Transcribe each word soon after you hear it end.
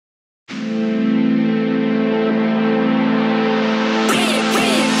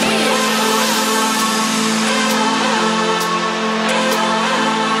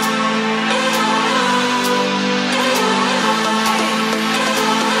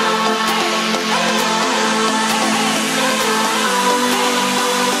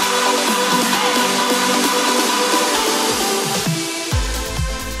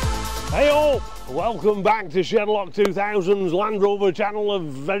welcome back to Sherlock 2000's Land Rover channel of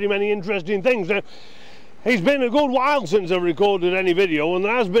very many interesting things. Now, it's been a good while since I've recorded any video, and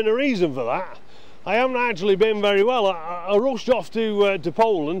there has been a reason for that. I haven't actually been very well. I rushed off to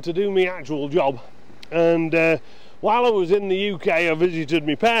Poland to do my actual job, and while I was in the UK I visited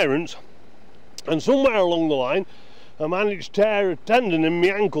my parents, and somewhere along the line I managed to tear a tendon in my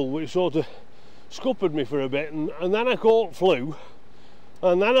ankle, which sort of scuppered me for a bit, and then I caught flu,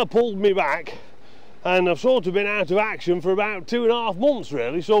 and then I pulled me back, and I've sort of been out of action for about 2.5 months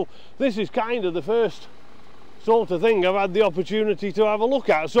really. So this is kind of the first sort of thing I've had the opportunity to have a look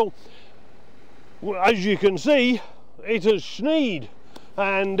at. So as you can see, it has sneed,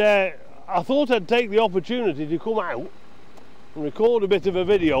 and I thought I'd take the opportunity to come out and record a bit of a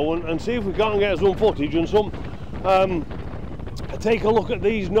video and see if we can't get some footage and some take a look at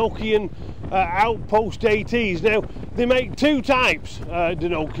these Nokian Outpost ATs. Now, they make two types,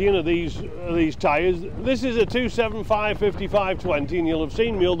 Nokian, of these tyres. This is a 275/55/20, and you'll have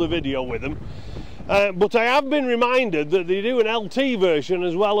seen my other video with them. But I have been reminded that they do an LT version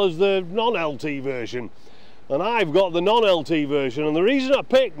as well as the non-LT version, and I've got the non-LT version. And the reason I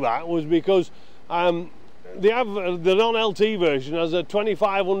picked that was because they have the non-LT version has a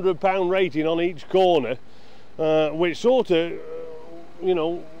 £2,500 rating on each corner, which sort of, you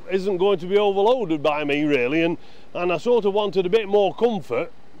know, isn't going to be overloaded by me really, and I sort of wanted a bit more comfort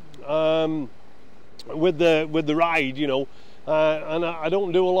with the ride, you know. And I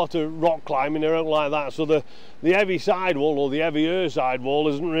don't do a lot of rock climbing, I don't like that, so the heavy sidewall or the heavier sidewall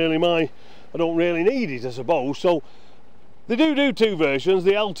isn't really I don't really need it, I suppose. So they do two versions,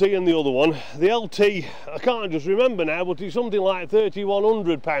 the LT and the other one. The LT, I can't just remember now, but it's something like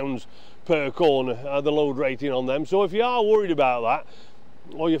 £3,100 per corner, the load rating on them. So if you are worried about that,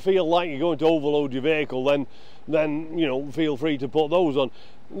 or you feel like you're going to overload your vehicle, then you know, feel free to put those on.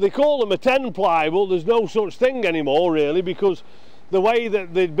 They call them a 10 ply, but there's no such thing anymore really, because the way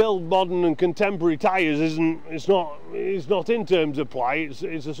that they build modern and contemporary tyres it's not in terms of ply.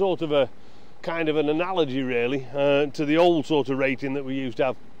 It's a sort of a kind of an analogy really to the old sort of rating that we used to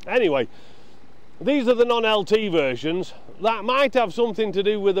have. Anyway, these are the non-LT versions. That might have something to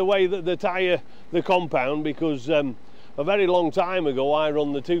do with the way that the compound, because a very long time ago I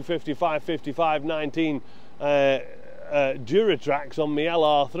run the 255/55/19 Duratrax on my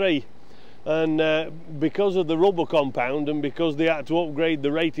LR3, and because of the rubber compound and because they had to upgrade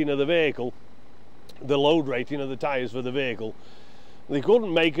the rating of the vehicle, the load rating of the tyres for the vehicle, they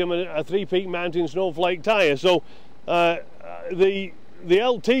couldn't make them a three-peak mountain snowflake tyre. So the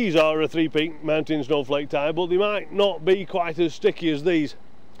LTs are a three-peak mountain snowflake tyre, but they might not be quite as sticky as these.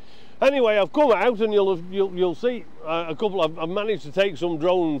 Anyway, I've come out, and you'll see a couple. I've managed to take some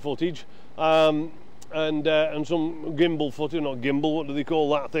drone footage and some gimbal footage. Not gimbal, what do they call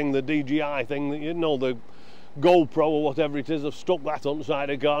that thing? The DJI thing, that, you know, the GoPro or whatever it is. I've stuck that on the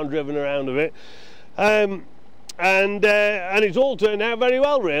side of the car and driven around a bit, and it's all turned out very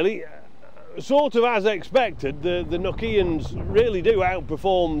well really. Sort of as expected. The Nokians really do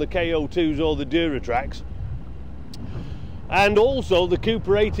outperform the KO2s or the Duratrax, and also the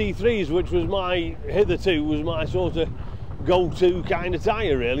Cooper AT3s, which was hitherto was my sort of go-to kind of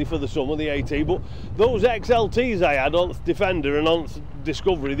tyre really for the summer, the AT. But those XLTs I had on Defender and on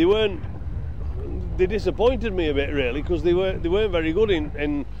Discovery, they disappointed me a bit really, because they weren't very good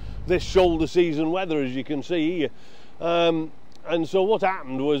in this shoulder season weather, as you can see here. And so what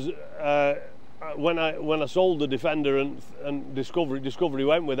happened was, when I sold the Defender and Discovery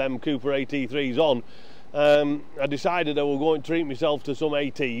went with them Cooper AT3s on, I decided I was going to treat myself to some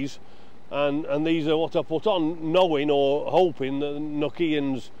ATs, and these are what I put on, knowing or hoping that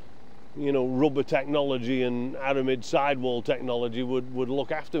Nokian's, you know, rubber technology and aramid sidewall technology would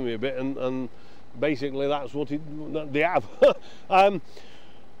look after me a bit, and basically that's what they have.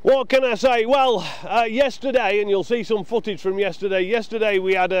 What can I say? Well, yesterday, and you'll see some footage from yesterday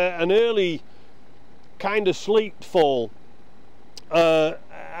we had an early kind of sleet fall,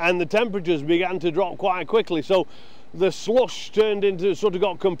 and the temperatures began to drop quite quickly, so the slush turned into, sort of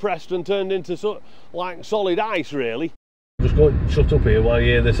got compressed and turned into like solid ice really. Just go and shut up here while you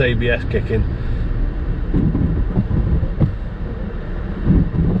hear this ABS kicking.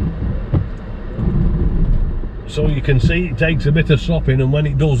 So you can see it takes a bit of slopping, and when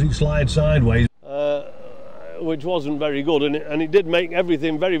it does, it slides sideways, which wasn't very good, and it did make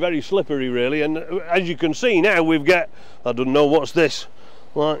everything very, very slippery really. And as you can see now, we've got, I don't know what's this,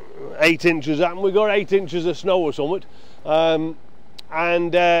 like 8 inches, and we've got 8 inches of snow or something, and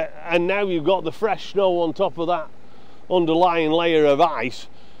now you've got the fresh snow on top of that underlying layer of ice,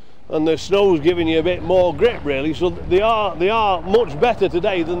 and the snow's giving you a bit more grip really. So they are much better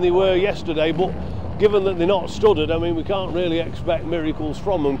today than they were yesterday, but given that they're not studded, I mean, we can't really expect miracles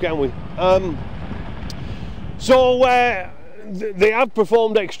from them, can we? So they have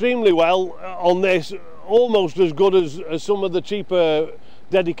performed extremely well on this, almost as good as some of the cheaper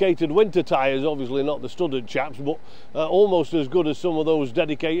dedicated winter tyres, obviously not the studded chaps, but almost as good as some of those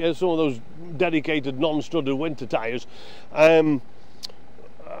dedicated non-studded winter tyres. There's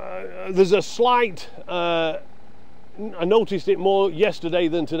a slight, I noticed it more yesterday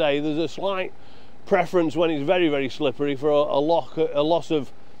than today, there's a slight preference when it's very, very slippery for a loss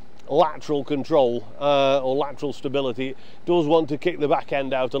of lateral control or lateral stability. It does want to kick the back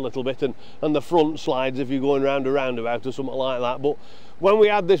end out a little bit, and the front slides if you're going round a roundabout or something like that. But when we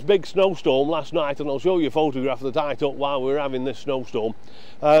had this big snowstorm last night, and I'll show you a photograph that I took while we were having this snowstorm,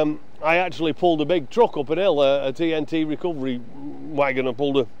 I actually pulled a big truck up an hill, a TNT recovery wagon. I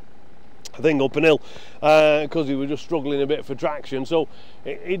pulled a thing up an hill because he was just struggling a bit for traction, so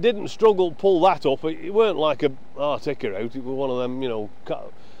he didn't pull that up. It weren't like a ticker out, it was one of them, you know,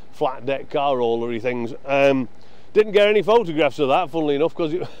 flat deck car rollery things. Didn't get any photographs of that, funnily enough,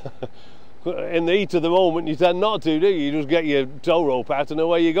 because in the heat of the moment you tend not to, do you? You just get your tow rope out and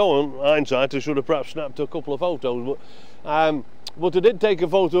away you go. In hindsight, I should have perhaps snapped a couple of photos, but I did take a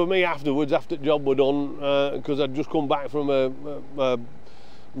photo of me afterwards, after the job were done, because I'd just come back from a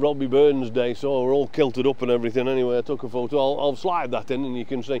Robbie Burns day, so we're all kilted up and everything. Anyway, I took a photo. I'll slide that in and you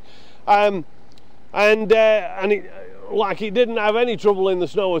can see. And it didn't have any trouble in the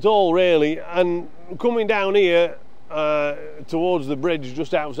snow at all, really. And coming down here towards the bridge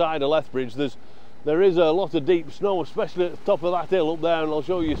just outside of Lethbridge, there is a lot of deep snow, especially at the top of that hill up there, and I'll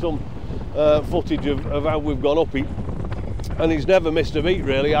show you some footage of how we've gone up it. And it's never missed a beat,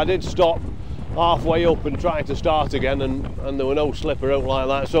 really. I did stop halfway up and try to start again, and there were no slipper out like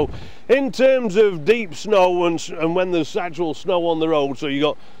that. So in terms of deep snow and when there's actual snow on the road, so you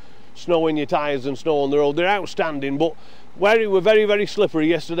got snow in your tyres and snow on the road, they're outstanding. But where it were very, very slippery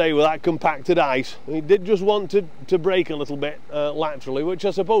yesterday with that compacted ice, it did just want to break a little bit laterally, which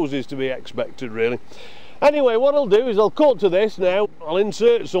I suppose is to be expected, really. Anyway, what I'll do is I'll cut to this now. I'll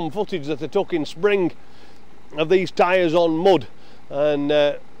insert some footage that I took in spring of these tyres on mud, and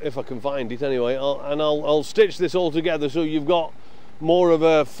if I can find it anyway, I'll stitch this all together so you've got more of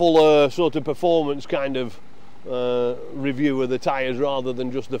a fuller sort of performance kind of review of the tyres rather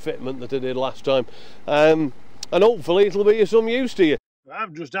than just the fitment that I did last time, and hopefully it'll be of some use to you.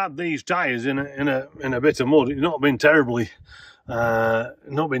 I've just had these tyres in a bit of mud. It's not been terribly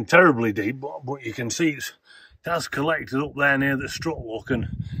deep, but you can see it has collected up there near the strut lock, and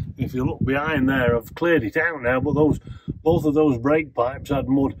if you look behind there, I've cleared it out now, but both of those brake pipes had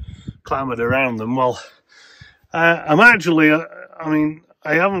mud clambered around them. Well, I'm actually, I mean,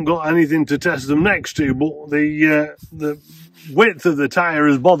 I haven't got anything to test them next to, but the width of the tyre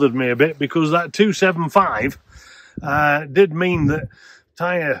has bothered me a bit, because that 275 did mean that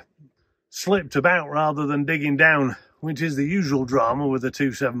tyre slipped about rather than digging down, which is the usual drama with the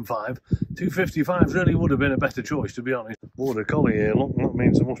 275. 255 really would have been a better choice, to be honest. Border collie here, look, that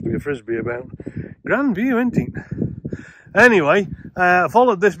means there must be a frisbee about. Grand view, isn't it? Anyway, I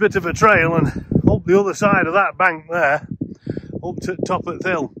followed this bit of a trail and up the other side of that bank there, up to the top of the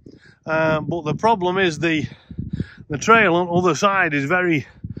hill. But the problem is the trail on the other side is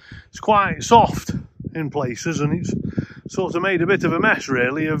it's quite soft in places, and it's sort of made a bit of a mess,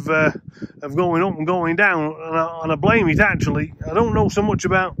 really, of going up and going down. And I blame it, actually. I don't know so much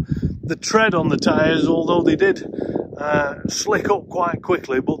about the tread on the tyres, although they did slick up quite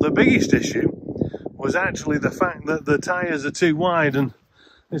quickly. But the biggest issue was actually the fact that the tyres are too wide, and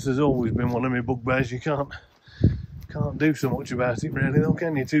this has always been one of my bugbears. You can't do so much about it, really, though,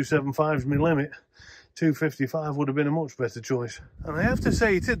 can you? 275's my limit. 255 would have been a much better choice. And I have to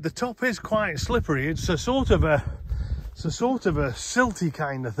say, the top is quite slippery. It's a sort of a silty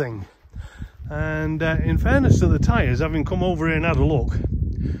kind of thing. And in fairness to the tyres, having come over here and had a look,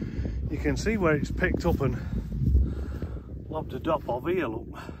 you can see where it's picked up and lobbed a dop of here, look.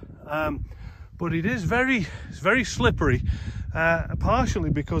 But it's very slippery, partially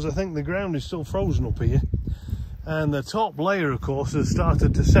because I think the ground is still frozen up here, and the top layer, of course, has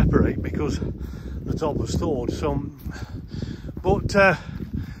started to separate because the top was thawed. But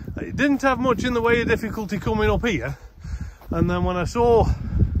it didn't have much in the way of difficulty coming up here, and then when I saw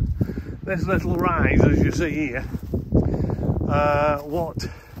this little rise, as you see here, what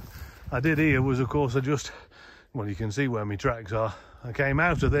I did here was, of course, well, you can see where my tracks are. I came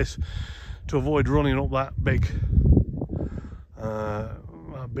out of this to avoid running up that big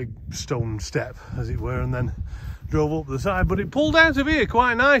stone step, as it were, and then drove up the side. But it pulled out of here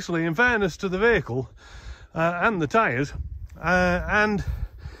quite nicely, in fairness to the vehicle and the tyres. And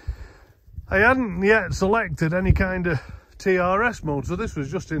I hadn't yet selected any kind of TRS mode, so this was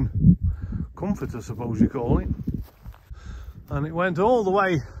just in comfort, I suppose you call it. And it went all the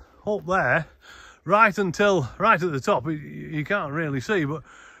way up there, right at the top. You can't really see, but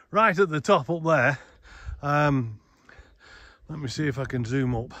right at the top up there. Let me see if I can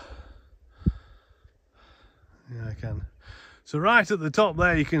zoom up. Yeah, I can. So right at the top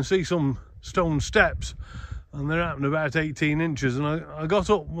there, you can see some stone steps, and they're up about 18 inches. And I got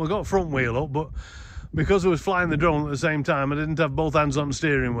front wheel up, but because I was flying the drone at the same time, I didn't have both hands on the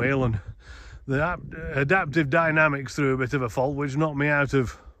steering wheel, and the adaptive dynamics threw a bit of a fault, which knocked me out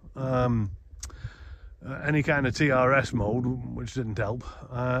of any kind of TRS mode, which didn't help.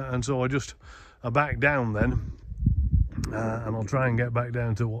 And so I backed down then, and I'll try and get back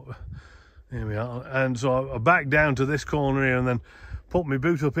down to what. Here we are. And so I backed down to this corner here and then put my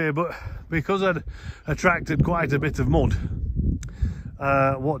boot up here, but because I'd attracted quite a bit of mud,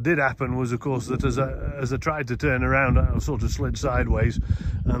 what did happen was, of course, that as I tried to turn around, I sort of slid sideways,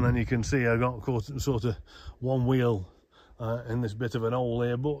 and then you can see I got caught sort of one wheel in this bit of an hole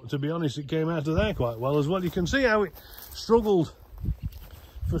here. But to be honest, it came out of there quite well as well. You can see how it struggled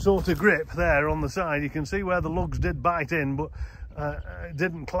for sort of grip there on the side. You can see where the lugs did bite in, but it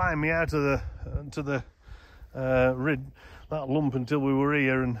didn't climb me out of the that lump until we were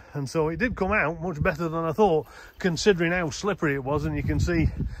here, and so it did come out much better than I thought, considering how slippery it was. And you can see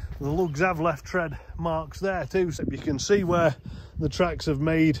the lugs have left tread marks there too, so you can see where the tracks have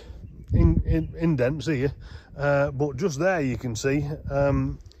made indents here, but just there you can see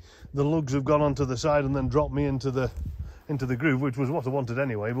the lugs have gone onto the side and then dropped me into the groove, which was what I wanted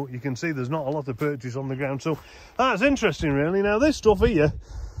anyway. But you can see there's not a lot of purchase on the ground, so that's interesting really. Now this stuff here,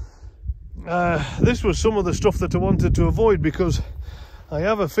 this was some of the stuff that I wanted to avoid, because I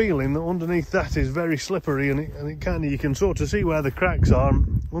have a feeling that underneath that is very slippery, and it kind of, you can sort of see where the cracks are.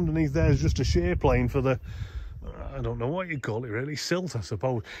 Underneath there is just a shear plane for the, I don't know what you'd call it really, silt I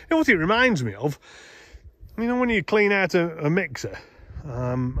suppose. You know what it reminds me of? You know when you clean out a mixer,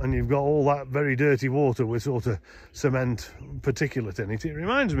 and you've got all that very dirty water with sort of cement particulate in it. It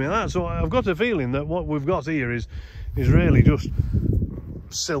reminds me of that. So I've got a feeling that what we've got here is really just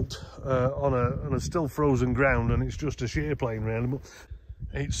silt on a still frozen ground, and it's just a shear plane really. But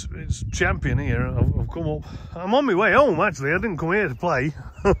it's champion here. I've come up. I'm on my way home actually. I didn't come here to play.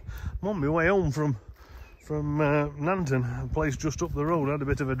 I'm on my way home from Nanton, a place just up the road. I had a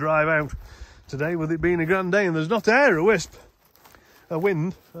bit of a drive out today, with it being a grand day, and there's not a wisp a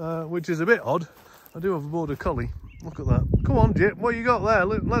wind, which is a bit odd. I do have a border collie. Look at that. Come on, Jip, what you got there?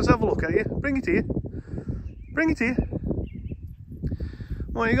 Let's have a look at you. Bring it here. Bring it here.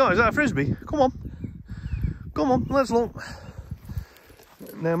 What you got? Is that a frisbee? Come on. Come on, let's look.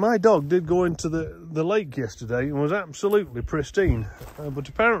 Now, my dog did go into the lake yesterday and was absolutely pristine, but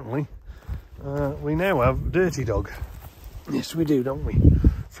apparently we now have dirty dog. Yes, we do, don't we?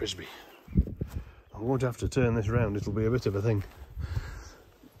 Frisbee. I won't have to turn this round. It'll be a bit of a thing.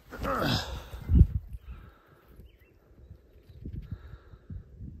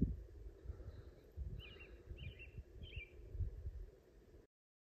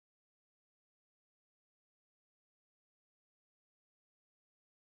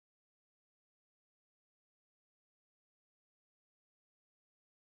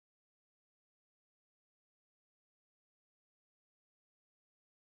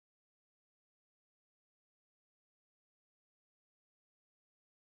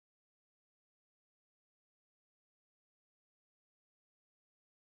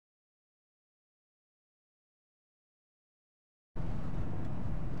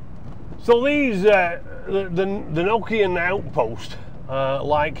 So these, the Nokian Outpost,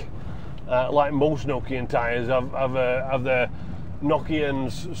 like most Nokian tyres, have the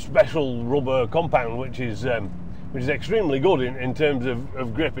Nokian's special rubber compound, which is extremely good in terms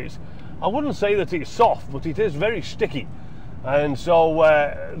of grip. I wouldn't say that it's soft, but it is very sticky, and so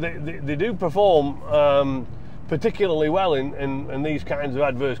they do perform particularly well in these kinds of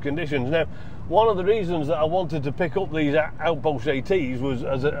adverse conditions. Now, one of the reasons that I wanted to pick up these Outpost ATs was,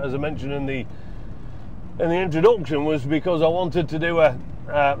 as I mentioned in the introduction, was because I wanted to do I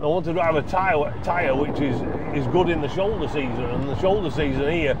wanted to have a tyre which is good in the shoulder season, and the shoulder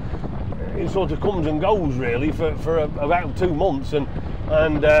season here, it sort of comes and goes really for about 2 months, and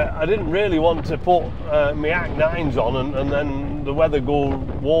I didn't really want to put my Act 9s on and then the weather go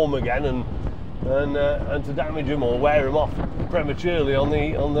warm again and to damage them or wear them off prematurely on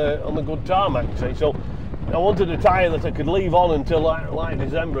the good tarmac. See, so I wanted a tyre that I could leave on until like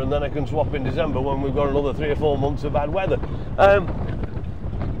December, and then I can swap in December when we've got another 3 or 4 months of bad weather.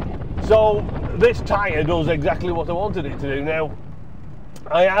 So this tyre does exactly what I wanted it to do. Now,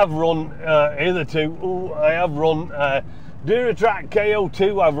 I have run hitherto, I have run Duratrack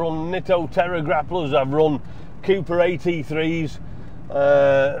KO2, I've run Nitto Terra grapplers, I've run Cooper AT3s,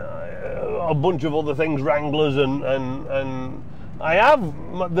 a bunch of other things, Wranglers, and I have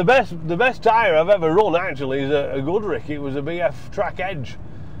the best tyre I've ever run actually is a Goodrich. It was a BF Track Edge.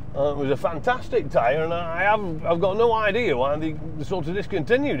 It was a fantastic tyre, and I've got no idea why they sort of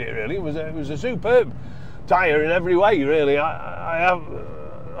discontinued it. Really, it was a superb tyre in every way. Really,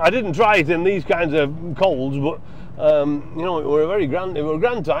 I didn't try it in these kinds of colds, but you know, it were a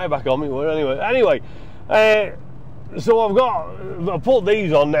grand tyre back on me. Anyway. So I put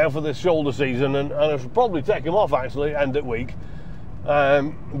these on now for the shoulder season, and I should probably take them off actually end of week,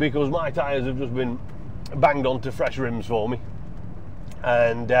 because my tyres have just been banged onto fresh rims for me,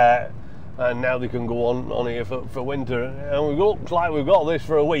 and now they can go on here for winter. And it looks like we've got this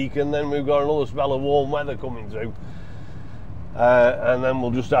for a week, and then we've got another spell of warm weather coming through, and then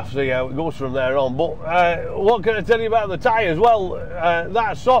we'll just have to see how it goes from there on. But what can I tell you about the tyres? Well,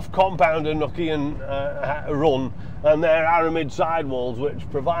 that soft compounder Nokian run and their aramid sidewalls, which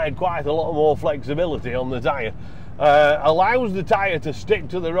provide quite a lot more flexibility on the tyre, allows the tyre to stick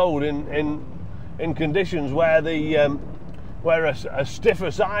to the road in conditions where where a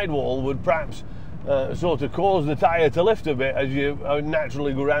stiffer sidewall would perhaps sort of cause the tyre to lift a bit as you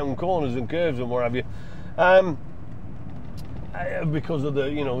naturally go around corners and curves and what have you. Because of the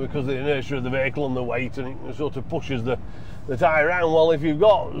inertia of the vehicle and the weight, and it sort of pushes the tyre around. Well, if you've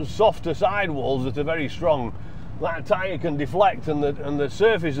got softer sidewalls that are very strong, that tyre can deflect, and the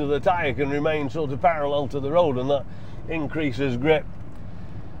surface of the tyre can remain sort of parallel to the road, and that increases grip.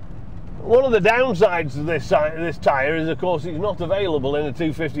 One of the downsides of this tyre is, of course, it's not available in a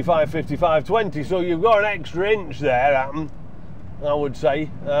 255/55/20, so you've got an extra inch there, I would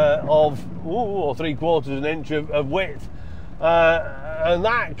say, of or 3/4 inch of width. And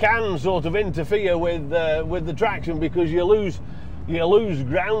that can sort of interfere with the traction, because you lose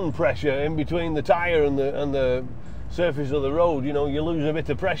ground pressure in between the tyre and the surface of the road. You know, you lose a bit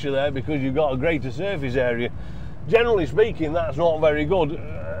of pressure there because you've got a greater surface area. Generally speaking, that's not very good,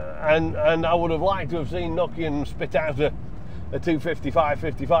 and I would have liked to have seen Nokian spit out a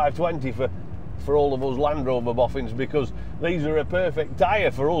 255/55/20 for all of us Land Rover boffins, because these are a perfect tyre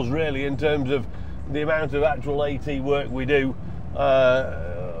for us really in terms of the amount of actual AT work we do,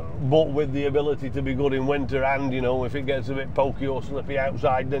 but with the ability to be good in winter, and you know, if it gets a bit pokey or slippy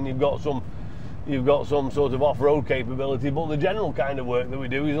outside, then you've got some sort of off-road capability. But the general kind of work that we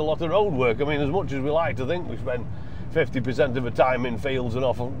do is a lot of road work. I mean, as much as we like to think we spend 50% of the time in fields and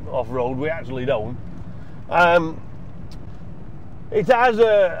off-road, we actually don't. It has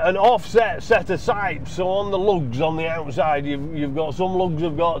an offset set of sipes, so on the lugs on the outside, you've got some lugs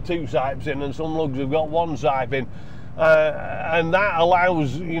have got 2 sipes in, and some lugs have got 1 sipe in, and that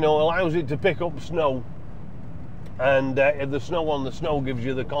allows it to pick up snow, and the snow on the snow gives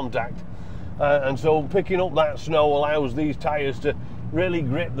you the contact, and so picking up that snow allows these tyres to really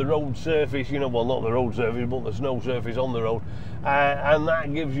grip the road surface. You know, well, not the road surface, but the snow surface on the road, and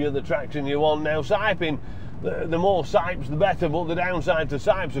that gives you the traction you want. Now, siping, the more sipes the better, but the downside to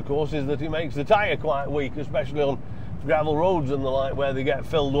sipes, of course, is that it makes the tyre quite weak, especially on gravel roads and the like, where they get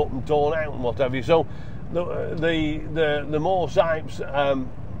filled up and torn out and what have you. So the more sipes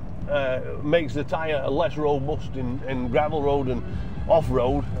makes the tyre less robust in gravel road and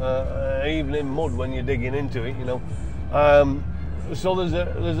off-road, even in mud when you're digging into it, you know. So there's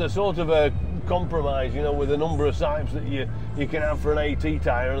a sort of a compromise, you know, with the number of sipes that you can have for an AT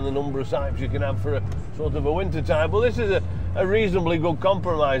tyre and the number of sipes you can have for a sort of a winter tyre. But this is a reasonably good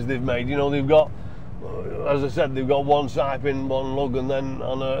compromise they've made. You know, they've got, as I said, they've got 1 sipe in 1 lug, and then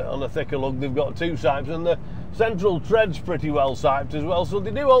on a thicker lug they've got 2 sipes, and the central tread's pretty well siped as well, so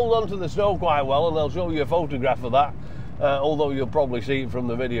they do hold on to the snow quite well, and I'll show you a photograph of that, although you'll probably see it from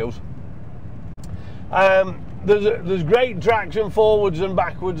the videos. There's great traction forwards and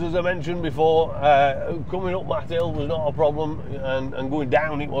backwards, as I mentioned before. Coming up that hill was not a problem, and going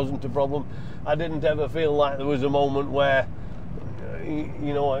down it wasn't a problem. I didn't ever feel like there was a moment where,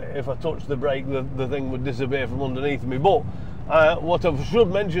 you know, if I touched the brake, the thing would disappear from underneath me. But what I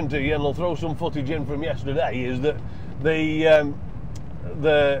should mention to you, and I'll throw some footage in from yesterday, is that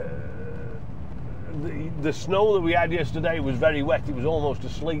the snow that we had yesterday was very wet. It was almost a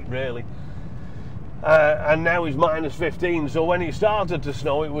sleet, really. And now it's -15, so when it started to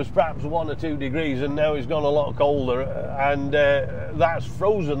snow it was perhaps 1 or 2 degrees, and now it's gone a lot colder, and that's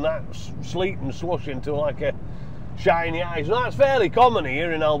frozen that sleet and slush into like a shiny ice. And that's fairly common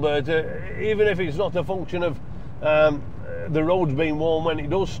here in Alberta, even if it's not a function of the roads being warm when it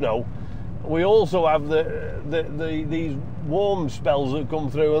does snow. we also have these warm spells that come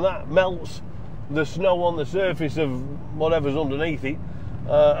through, and that melts the snow on the surface of whatever's underneath it,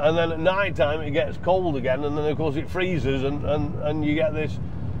 and then at night time it gets cold again, and then of course it freezes, and you get this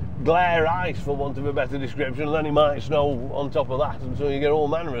glare ice, for want of a better description, and then it might snow on top of that, and so you get all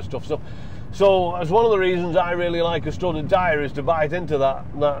manner of stuff. So that's one of the reasons I really like a studded tyre, is to bite into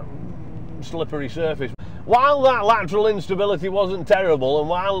that slippery surface. While that lateral instability wasn't terrible, and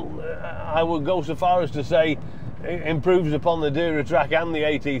while I would go so far as to say it improves upon the Duratrack and the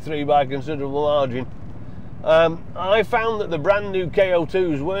AT3 by a considerable margin, I found that the brand new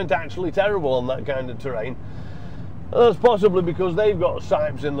KO2s weren't actually terrible on that kind of terrain. And that's possibly because they've got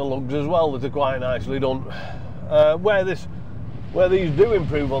sipes in the lugs as well that are quite nicely done. Where these do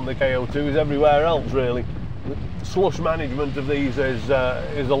improve on the KO2 is everywhere else, really. The slush management of these is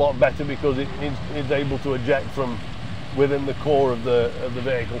a lot better, because it's able to eject from within the core of the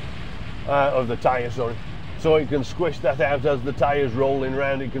vehicle, of the tyre, sorry. So it can squish that out as the tyre's rolling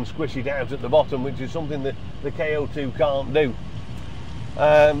around. It can squish it out at the bottom, which is something that the KO2 can't do.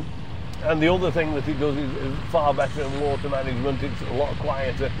 And the other thing that it does is far better in water management. It's a lot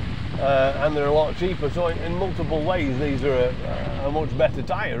quieter, and they're a lot cheaper. So in multiple ways, these are a much better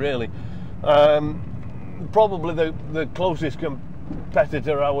tyre, really. Probably the closest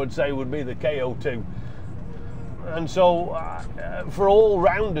competitor, I would say, would be the KO2. And so for all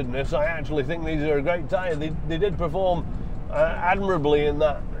roundedness, I actually think these are a great tyre. They did perform admirably in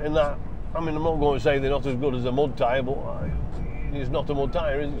that. I mean, I'm not going to say they're not as good as a mud tyre, but it's not a mud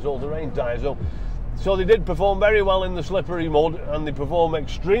tyre, it's All Terrain Tyre. So they did perform very well in the slippery mud, and they perform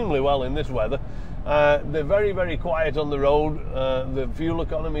extremely well in this weather. They're very, very quiet on the road. The fuel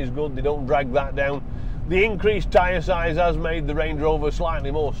economy is good, they don't drag that down. The increased tyre size has made the Range Rover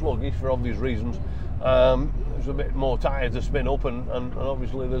slightly more sluggish, for obvious reasons. There's a bit more tyre to spin up, and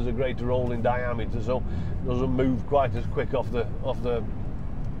obviously there's a greater rolling diameter, so it doesn't move quite as quick off the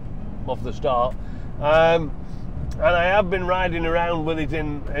start. And I have been riding around with it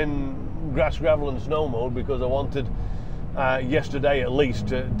in grass, gravel and snow mode, because I wanted yesterday at least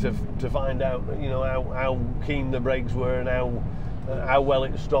to find out, you know, how keen the brakes were, and how well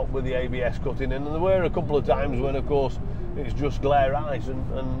it stopped with the ABS cutting in. And there were a couple of times when, of course, it's just glare ice,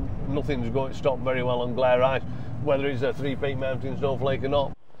 and nothing's going to stop very well on glare ice, whether it's a 3-peak mountain snowflake or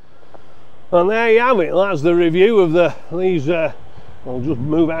not. And there you have it. That's the review of these. I'll just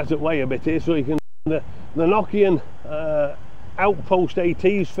move out of the way a bit here so you can see the Nokian Outpost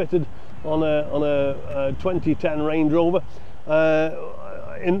ATs fitted on a 2010 Range Rover.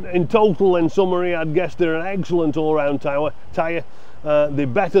 In total, in summary, I'd guess they're an excellent all-round tyre. They're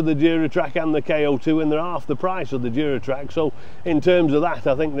better the Duratrack and the KO2, and they're half the price of the Duratrack. So in terms of that,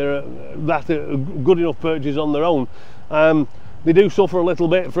 I think they're a good enough purchase on their own. They do suffer a little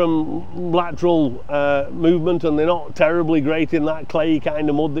bit from lateral movement, and they're not terribly great in that clayey kind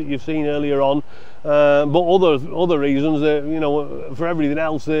of mud that you've seen earlier on. But other reasons, you know, for everything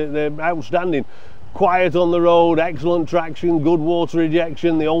else, they're outstanding. Quiet on the road, excellent traction, good water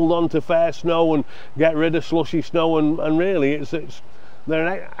ejection. They hold on to fair snow and get rid of slushy snow, and really they're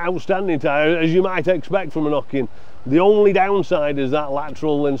an outstanding tyre, as you might expect from a Nokian. The only downside is that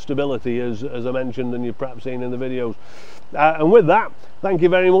lateral instability, as I mentioned, and you've perhaps seen in the videos. And with that, thank you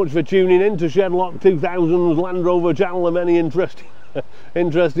very much for tuning in to Shedlock 2000's Land Rover channel and many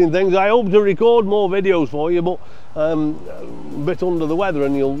interesting things. I hope to record more videos for you, but a bit under the weather,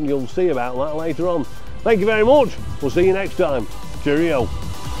 and you'll see about that later on. Thank you very much. We'll see you next time. Cheerio.